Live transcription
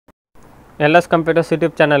LS Computers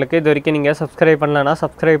YouTube சேனலுக்கு இது வரைக்கும் நீங்கள் சப்ஸ்கிரைப் பண்ணலன்னா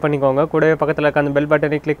சப்ஸ்கிரைப் பண்ணிக்கோங்க. கூடவே பக்கத்தில் இருக்க அந்த பெல்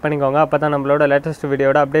பட்டனை கிளிக் பண்ணிக்கோங்க. அப்போ தான் நம்மளோட லேட்டஸ்ட்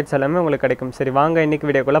வீடியோட அப்டேட்ஸ் எல்லாமே உங்களுக்கு கிடைக்கும். சரி, வாங்க இன்றைக்கி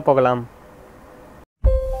வீடியோக்குள்ளே போகலாம்.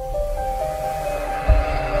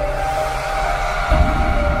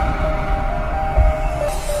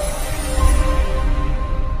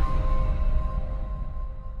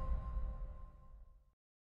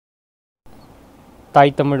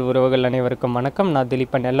 தாய் தமிழ் உறவுகள் அனைவருக்கும் வணக்கம். நான்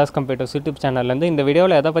திலீபன், LS Computers யூடியூப் சேனல்லேருந்து இந்த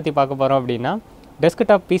வீடியோவில் எதை பற்றி பார்க்க போகிறோம் அப்படின்னா,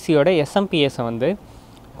 டெஸ்க்டாப் பிசியோட SMPSை வந்து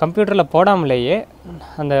கம்ப்யூட்டரில் போடாமலேயே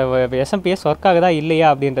அந்த SMPS ஒர்க் ஆகுதா இல்லையா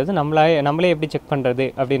அப்படின்றது நம்மளே எப்படி செக் பண்ணுறது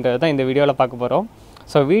அப்படின்றது தான் இந்த வீடியோவில் பார்க்க போகிறோம்.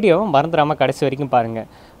 ஸோ வீடியோவை மறந்துடாமல் கடைசி வரைக்கும் பாருங்கள்.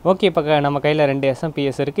 ஓகே, இப்போ நம்ம கையில் 2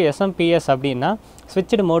 SMPS இருக்குது. SMPS அப்படின்னா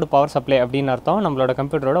ஸ்விட்ச்டு மோடு பவர் சப்ளை அப்படின்னு அர்த்தம். நம்மளோட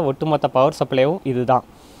கம்ப்யூட்டரோட ஒட்டுமொத்த பவர் சப்ளையும் இதுதான்.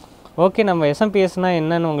 ஓகே, நம்ம SMPSனால்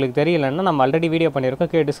என்னென்னு உங்களுக்கு தெரியலன்னா நம்ம ஆல்ரெடி வீடியோ பண்ணியிருக்கோம்.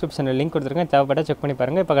 டிஸ்கிரிப்ஷனில் லிங்க் கொடுத்துருக்கேன், தேவைப்பட்டால் செக் பண்ணி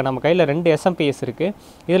பாருங்கள். இப்போ நம்ம கையில் 2 SMPS இருக்குது.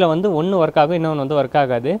 இதில் வந்து ஒன்று ஒர்க் ஆகும், இன்னொன்று வந்து ஒர்க்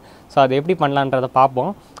ஆகாது. ஸோ அதை எப்படி பண்ணலான்றதை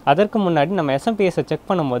பார்ப்போம். அதற்கு முன்னாடி நம்ம SMPSை செக்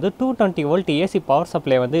பண்ணும்போது 220 வோல்ட் AC பவர்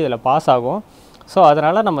சப்ளை வந்து இதில் பாஸ் ஆகும். ஸோ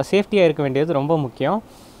அதனால் நம்ம சேஃப்டியாக இருக்க வேண்டியது ரொம்ப முக்கியம்.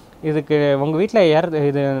 இதுக்கு உங்கள்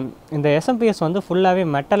வீட்டில் இந்த SMPS வந்து ஃபுல்லாகவே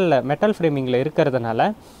மெட்டல் ஃப்ரேமிங்கில்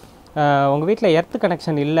இருக்கிறதுனால உங்கள் வீட்டில் எர்த்து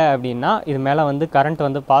கனெக்ஷன் இல்லை அப்படின்னா இது மேலே வந்து கரண்ட்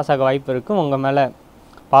வந்து பாஸ் ஆக வாய்ப்பு இருக்குது, உங்கள் மேலே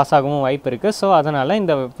பாஸ் ஆகவும் வாய்ப்பு இருக்குது. ஸோ அதனால்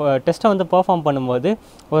இந்த டெஸ்ட்டை வந்து பெர்ஃபார்ம் பண்ணும்போது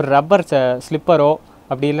ஒரு ரப்பர் ஸ்லிப்பரோ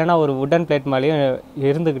அப்படி இல்லைனா ஒரு வுடன் பிளேட் மேலேயும்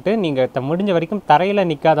இருந்துக்கிட்டு நீங்கள் முடிஞ்ச வரைக்கும் தரையில்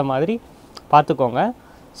நிற்காத மாதிரி பார்த்துக்கோங்க.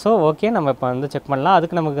 ஸோ ஓகே, நம்ம இப்போ வந்து செக் பண்ணலாம்.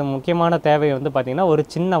 அதுக்கு நமக்கு முக்கியமான தேவை வந்து பார்த்திங்கன்னா ஒரு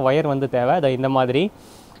சின்ன ஒயர் வந்து தேவை. அதை இந்த மாதிரி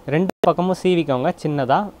 2 பக்கமும் சீவிக்கோங்க.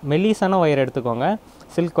 சின்னதாக மெல்லிசான ஒயர் எடுத்துக்கோங்க,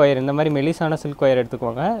 சில்க் ஒயர், இந்த மாதிரி மெல்லிசான சில்க் ஒயர்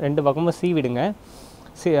எடுத்துக்கோங்க. 2 பக்கமும் சீவிடுங்க.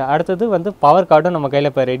 அடுத்தது வந்து பவர் கார்டும் நம்ம கையில்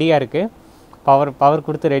இப்போ ரெடியாக இருக்குது. பவர்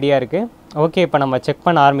கொடுத்து ரெடியாக இருக்குது. ஓகே, இப்போ நம்ம செக்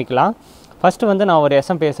பண்ண ஆரம்பிக்கலாம். ஃபஸ்ட்டு வந்து நான் ஒரு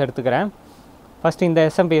SMPS எடுத்துக்கிறேன். ஃபஸ்ட்டு இந்த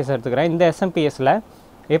SMPS எடுத்துக்கிறேன். இந்த SMPSயில்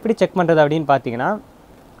எப்படி செக் பண்ணுறது அப்படின்னு பார்த்தீங்கன்னா,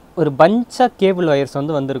 ஒரு பஞ்சாக கேபிள் ஒயர்ஸ்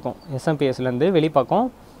வந்து வந்திருக்கும். SMPSலேருந்து வெளிப்பக்கம்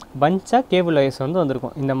பஞ்சாக கேபிள் ஒயர்ஸ் வந்து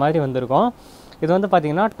வந்திருக்கும். இந்த மாதிரி வந்திருக்கும். இது வந்து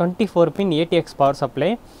பார்த்திங்கன்னா 24 பின் ATX பவர் சப்ளை.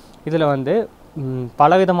 இதில் வந்து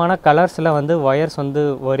பலவிதமான கலர்ஸில் வந்து ஒயர்ஸ் வந்து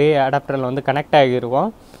ஒரே அடாப்டரில் வந்து கனெக்ட் ஆகியிருக்கும்.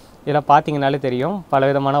 இதில் பார்த்தீங்கனாலே தெரியும்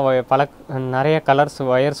பலவிதமான நிறைய கலர்ஸ்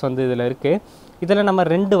ஒயர்ஸ் வந்து இதில் இருக்குது. இதில் நம்ம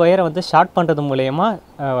 2 ஒயரை வந்து ஷார்ட் பண்ணுறது மூலயமா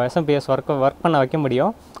SMPS ஒர்க் பண்ண வைக்க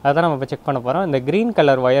முடியும். அதான் நம்ம இப்போ செக் பண்ண போகிறோம். இந்த க்ரீன்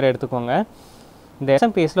கலர் ஒயர் எடுத்துக்கோங்க. இந்த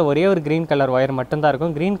SMPSயில் ஒரே ஒரு க்ரீன் கலர் ஒயர் மட்டும்தான்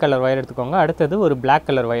இருக்கும். க்ரீன் கலர் ஒயர் எடுத்துக்கோங்க. அடுத்தது ஒரு பிளாக்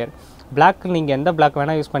கலர் ஒயர். பிளாக் நீங்கள் எந்த பிளாக்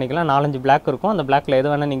வேணால் யூஸ் பண்ணிக்கலாம். 4-5 பிளாக் இருக்கும். அந்த பிளாக்கில் எது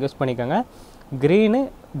வேணால் நீங்கள் யூஸ் பண்ணிக்கோங்க. க்ரீனு,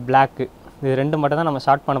 பிளாக்கு, இது 2 மட்டும் தான் நம்ம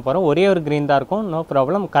ஷார்ட் பண்ண போகிறோம். ஒரே ஒரு க்ரீன் தான் இருக்கும், நோ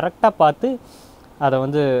ப்ராப்ளம். கரெக்டாக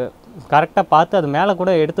பார்த்து அது மேலே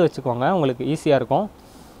கூட எடுத்து வச்சுக்கோங்க, உங்களுக்கு ஈஸியாக இருக்கும்.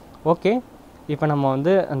 ஓகே, இப்போ நம்ம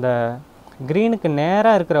வந்து அந்த க்ரீனுக்கு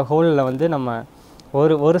நேராக இருக்கிற ஹோலில் வந்து நம்ம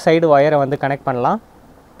ஒரு சைடு ஒயரை வந்து கனெக்ட் பண்ணலாம்.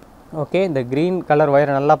 ஓகே, இந்த க்ரீன் கலர்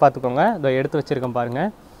ஒயரை நல்லா பார்த்துக்கோங்க. இதை எடுத்து வச்சுருக்கேன்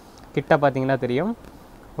பாருங்கள், கிட்ட பார்த்தீங்கன்னா தெரியும்.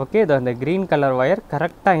 ஓகே, இது அந்த க்ரீன் கலர் ஒயர்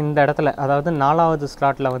கரெக்டாக இந்த இடத்துல, அதாவது 4வது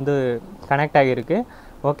ஸ்லாட்டில் வந்து கனெக்ட் ஆகியிருக்கு.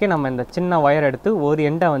 ஓகே, நம்ம இந்த சின்ன ஒயர் எடுத்து ஒரு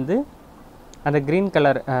எண்டை வந்து அந்த க்ரீன்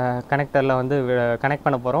கலர் கனெக்டரில் வந்து கனெக்ட்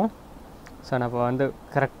பண்ண போகிறோம். ஸோ நான் இப்போ வந்து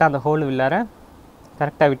கரெக்டாக அந்த ஹோல்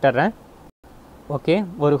கரெக்டாக விட்டுறேன். ஓகே,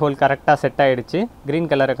 ஒரு ஹோல் கரெக்டாக செட் ஆகிடுச்சு. க்ரீன்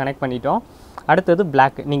கலரை கனெக்ட் பண்ணிட்டோம். அடுத்தது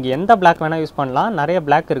பிளாக். நீங்கள் எந்த பிளாக் வேணால் யூஸ் பண்ணலாம். நிறைய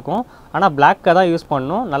பிளாக் இருக்கும், ஆனால் பிளாக்கை தான் யூஸ்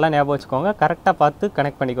பண்ணணும். நல்லா ஞாபகம் வச்சுக்கோங்க. கரெக்டாக பார்த்து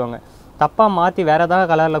கனெக்ட் பண்ணிக்கோங்க. தப்பாக மாற்றி வேறு ஏதாவது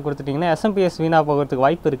கலரில் கொடுத்துட்டிங்கன்னா SMPS வீணாக போகிறதுக்கு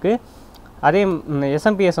வாய்ப்பு இருக்குது. அதே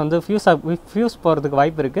SMPS வந்து ஃபியூஸ் போகிறதுக்கு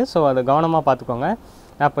வாய்ப்பு இருக்குது. ஸோ அதை கவனமாக பார்த்துக்கோங்க.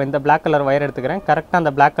 நான் இப்போ இந்த பிளாக் கலர் ஒயர் எடுத்துக்கிறேன். கரெக்டாக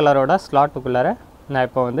அந்த பிளாக் கலரோட ஸ்லாட்டுக்குள்ளார நான்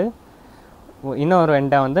இப்போ வந்து இன்னொரு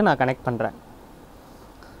எண்டை வந்து நான் கனெக்ட் பண்ணுறேன்.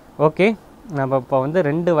 ஓகே, நம்ம இப்போ வந்து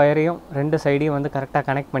 2 வயரையும் 2 சைடையும் வந்து கரெக்டாக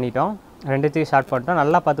கனெக்ட் பண்ணிட்டோம். 2த்தையும் ஷார்ட் பண்ணிட்டோம்.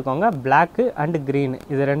 நல்லா பார்த்துக்கோங்க. பிளாக்கு அண்டு க்ரீன்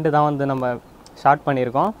இது 2 தான் வந்து நம்ம ஷார்ட்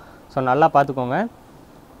பண்ணியிருக்கோம். ஸோ நல்லா பார்த்துக்கோங்க.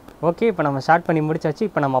 ஓகே, இப்போ நம்ம ஷார்ட் பண்ணி முடிச்சாச்சு.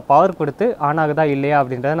 இப்போ நம்ம பவர் கொடுத்து ஆன் ஆகுதா இல்லையா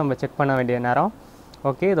அப்படின்றத நம்ம செக் பண்ண வேண்டிய நேரம்.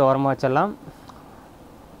 ஓகே, இது ஓரமாக வச்சிடலாம்.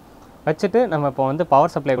 வச்சுட்டு நம்ம இப்போ வந்து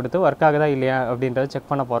பவர் சப்ளை கொடுத்து ஒர்க் ஆகுதா இல்லையா அப்படின்றத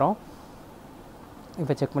செக் பண்ண போகிறோம்.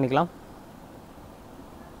 இப்போ செக் பண்ணிக்கலாம்.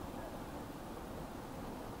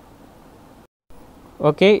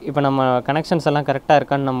 ஓகே, இப்போ நம்ம கனெக்ஷன்ஸ் எல்லாம் கரெக்டாக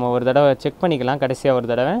இருக்கான்னு நம்ம ஒரு தடவை செக் பண்ணிக்கலாம், கடைசியாக ஒரு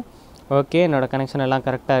தடவை. ஓகே, என்னோடய கனெக்ஷன் எல்லாம்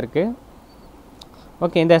கரெக்டாக இருக்குது.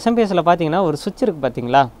 ஓகே, இந்த SMPSயில் பார்த்தீங்கன்னா ஒரு சுவிட்ச் இருக்குது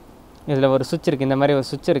பார்த்தீங்களா? இதில் ஒரு சுவிட்ச் இருக்குது, இந்த மாதிரி ஒரு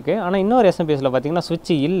சுவிட்ச் இருக்குது. ஆனால் இன்னொரு SMPSயில் பார்த்தீங்கன்னா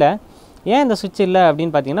சுவிட்ச் இல்லை. ஏன் இந்த சுவிட்ச் இல்லை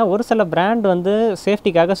அப்படின்னு பார்த்தீங்கன்னா, ஒரு சில பிராண்ட் வந்து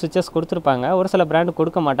சேஃப்டிக்காக சுவிட்சஸ் கொடுத்துருப்பாங்க, ஒரு சில பிராண்டு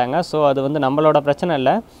கொடுக்க மாட்டாங்க. ஸோ அது வந்து நம்மளோட பிரச்சனை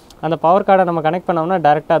இல்லை. அந்த பவர் கார்டை நம்ம கனெக்ட் பண்ணோம்னா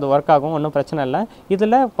டேரெக்டாக அது ஒர்க் ஆகும், ஒன்றும் பிரச்சனை இல்லை.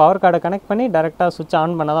 இதில் பவர் கார்டை கனெக்ட் பண்ணி டேரெக்டாக சுவிட்ச்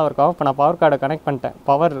ஆன் பண்ணால் தான் ஒர்க் ஆகும். இப்போ நான் பவர் கார்டை கனெக்ட் பண்ணிட்டேன்,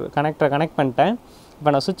 பவர் கனெக்டரை கனெக்ட் பண்ணிட்டேன்.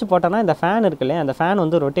 இப்போ நான் சுவிட்ச் போட்டேன்னா இந்த ஃபேன் இருக்கு இல்லையா, அந்த ஃபேன்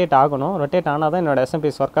வந்து ரொட்டேட் ஆகணும். ரொட்டேட் ஆனால் தான் என்னோடய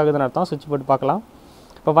SMPS ஒர்க் ஆகுதுன்னு அர்த்தம். சுவிட்ச் போட்டு பார்க்கலாம்.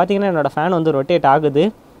 இப்போ பார்த்தீங்கன்னா என்னோடய ஃபேன் வந்து ரொட்டேட் ஆகுது.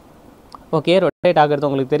 ஓகே, ரொட்டேட் ஆகுறது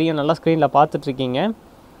உங்களுக்கு தெரியும், நல்லா ஸ்க்ரீனில் பார்த்துட்ருக்கீங்க.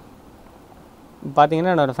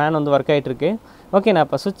 பார்த்தீங்கன்னா என்னோடய ஃபேன் வந்து ஒர்க் ஆகிட்டுருக்கு. ஓகே, நான்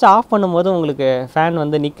இப்போ சுவிட்ச் ஆஃப் பண்ணும்போது உங்களுக்கு ஃபேன்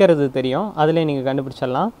வந்து நிற்கிறது தெரியும், அதிலே நீங்கள்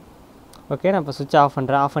கண்டுபிடிச்சிடலாம். ஓகே, நான் இப்போ சுவிட்ச் ஆஃப்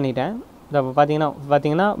பண்ணிட்டேன். இதை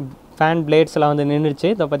பார்த்தீங்கன்னா ஃபேன் பிளேட்ஸ்லாம் வந்து நின்றுடுச்சு.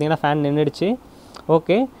 இதை பார்த்தீங்கன்னா ஃபேன் நின்றுடுச்சு.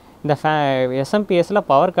 ஓகே, இந்த SMPSல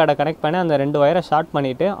பவர் கார்டை கனெக்ட் பண்ணி அந்த 2 ஒயரை ஷார்ட்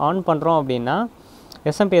பண்ணிவிட்டு ஆன் பண்ணுறோம் அப்படின்னா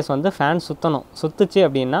SMPS வந்து ஃபேன் சுற்றுச்சு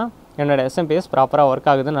அப்படின்னா என்னோடய SMPS ப்ராப்பராக ஒர்க்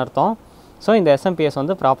ஆகுதுன்னு அர்த்தம். ஸோ இந்த SMPS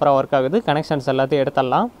வந்து ப்ராப்பராக ஒர்க் ஆகுது. கனெக்ஷன்ஸ் எல்லாத்தையும்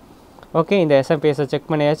எடுத்துடலாம். ஓகே, இந்த SMPSை செக்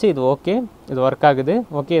பண்ணியாச்சு. இது ஓகே, இது ஒர்க் ஆகுது.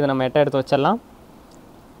 ஓகே, இதை நம்ம எடுத்து வச்சிடலாம்.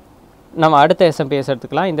 நம்ம அடுத்த SMPS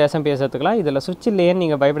எடுத்துக்கலாம். இந்த SMPS எடுத்துக்கலாம். இதில் சுவிட்ச் இல்லையேன்னு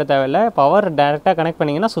நீங்கள் பயப்பட தேவையில்லை. பவர் டேரெக்டாக கனெக்ட்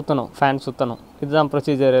பண்ணிங்கன்னா சுற்றணும், ஃபேன் சுற்றணும். இதுதான்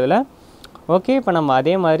ப்ரொசீஜர் இதில். ஓகே, இப்போ நம்ம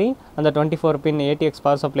அதே மாதிரி அந்த 24 பின் ATX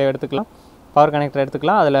பவர் சப்ளை எடுத்துக்கலாம். பவர் கனெக்டர்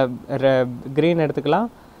எடுத்துக்கலாம். அதில் க்ரீன் எடுத்துக்கலாம்.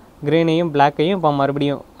 க்ரீனையும் பிளாக்கையும் இப்போ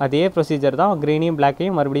மறுபடியும் அதே ப்ரொசீஜர் தான். க்ரீனையும்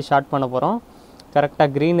பிளாக்கையும் மறுபடியும் ஷார்ட் பண்ண போகிறோம். கரெக்டாக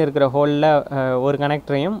க்ரீன் இருக்கிற ஹோலில் ஒரு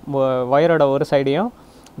கனெக்டரையும் ஒயரோட ஒரு சைடையும்,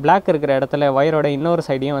 பிளாக் இருக்கிற இடத்துல ஒயரோட இன்னொரு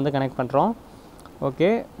சைடையும் வந்து கனெக்ட் பண்ணுறோம்.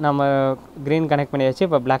 ஓகே, நம்ம க்ரீன் கனெக்ட் பண்ணியாச்சு.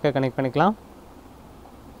 இப்போ பிளாக்கை கனெக்ட் பண்ணிக்கலாம்.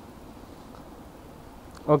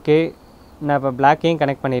 ஓகே, நான் இப்போ பிளாக்கையும்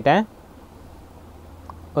கனெக்ட் பண்ணிட்டேன்.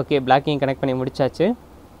 ஓகே, பிளாக்கையும் கனெக்ட் பண்ணி முடிச்சாச்சு.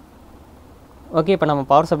 ஓகே, இப்போ நம்ம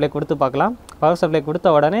பவர் சப்ளை கொடுத்து பார்க்கலாம். பவர் சப்ளை கொடுத்த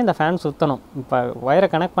உடனே இந்த ஃபேன் சுற்றணும். இப்போ ஒயரை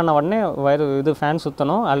கனெக்ட் பண்ண உடனே ஃபேன்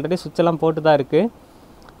சுற்றணும். ஆல்ரெடி சுவிட்செல்லாம் போட்டு தான் இருக்குது.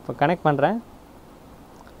 இப்போ கனெக்ட் பண்ணுறேன்.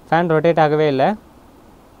 ஃபேன் ரொட்டேட் ஆகவே இல்லை.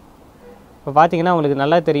 இப்போ பார்த்தீங்கன்னா உங்களுக்கு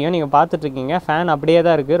நல்லா தெரியும், நீங்கள் பார்த்துட்ருக்கீங்க, ஃபேன் அப்படியே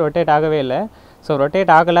தான் இருக்குது, ரொட்டேட் ஆகவே இல்லை. ஸோ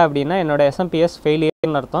ரொட்டேட் ஆகலை அப்படின்னா என்னோடய SMPS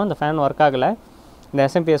ஃபெயிலியர்னு அர்த்தம். இந்த ஃபேன் ஒர்க் ஆகலை, இந்த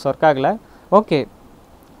SMPS ஒர்க் ஆகலை. ஓகே,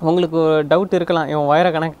 உங்களுக்கு டவுட் இருக்கலாம், இவன் ஒயரை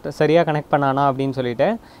சரியாக கனெக்ட் பண்ணானா அப்படின்னு சொல்லிட்டு.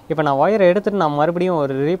 இப்போ நான் ஒயரை எடுத்துகிட்டு நான் மறுபடியும்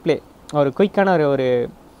ஒரு குயிக்கான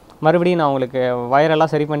மறுபடியும் நான் உங்களுக்கு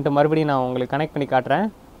ஒயரெல்லாம் சரி பண்ணிட்டு மறுபடியும் நான் உங்களுக்கு கனெக்ட் பண்ணி காட்டுறேன்.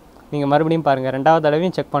 நீங்கள் மறுபடியும் பாருங்கள், 2வது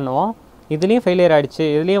தடவையும் செக் பண்ணுவோம். இதுலேயும் ஃபெயிலியர் ஆகிடுச்சு,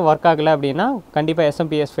 இதுலேயும் ஒர்க் ஆகலை அப்படின்னா கண்டிப்பாக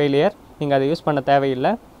SMPS ஃபெயிலியர். நீங்கள் அதை யூஸ் பண்ண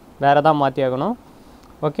தேவையில்லை, வேறு தான் மாற்றி ஆகணும்.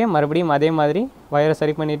 ஓகே, மறுபடியும் அதே மாதிரி ஒயரை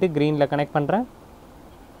சரி பண்ணிவிட்டு க்ரீனில் கனெக்ட் பண்ணுறேன்.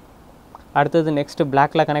 அடுத்தது நெக்ஸ்ட்டு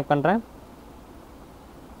பிளாக்கில் கனெக்ட் பண்ணுறேன்.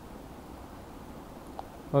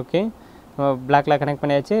 ஓகே, பிளாக்கில் கனெக்ட்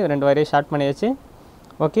பண்ணியாச்சு. 2 வரையும் ஷார்ட் பண்ணியாச்சு.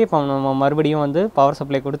 ஓகே, இப்போ நம்ம மறுபடியும் வந்து பவர்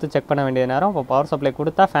சப்ளை கொடுத்து செக் பண்ண வேண்டிய நேரம். இப்போ பவர் சப்ளை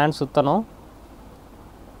கொடுத்தா ஃபேன் சுற்றணும்.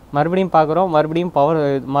 மறுபடியும் பார்க்குறோம்,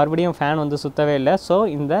 மறுபடியும் ஃபேன் வந்து சுற்றவே இல்லை. ஸோ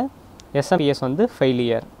இந்த SMPS வந்து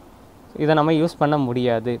ஃபெயிலியர். இதை நம்ம யூஸ் பண்ண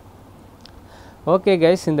முடியாது. ஓகே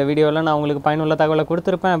கைஸ், இந்த வீடியோவில் நான் உங்களுக்கு பயனுள்ள தகவலை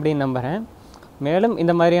கொடுத்துருப்பேன் அப்படின்னு நம்புகிறேன். மேலும்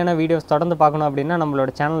இந்த மாதிரியான வீடியோஸ் தொடர்ந்து பார்க்கணும் அப்படின்னா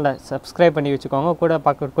நம்மளோட சேனலை சப்ஸ்கிரைப் பண்ணி வச்சுக்கோங்க. கூடவே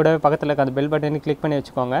பக்கத்தில் இருக்க அந்த பெல் பட்டனை கிளிக் பண்ணி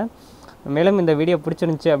வச்சுக்கோங்க. மேலும் இந்த வீடியோ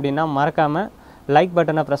பிடிச்சிருந்துச்சி அப்படின்னா மறக்காமல் லைக்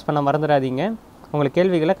பட்டனை ப்ரெஸ் பண்ண மறந்துடாதீங்க. உங்களுக்கு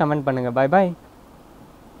கேள்விகளை கமெண்ட் பண்ணுங்கள். பாய்.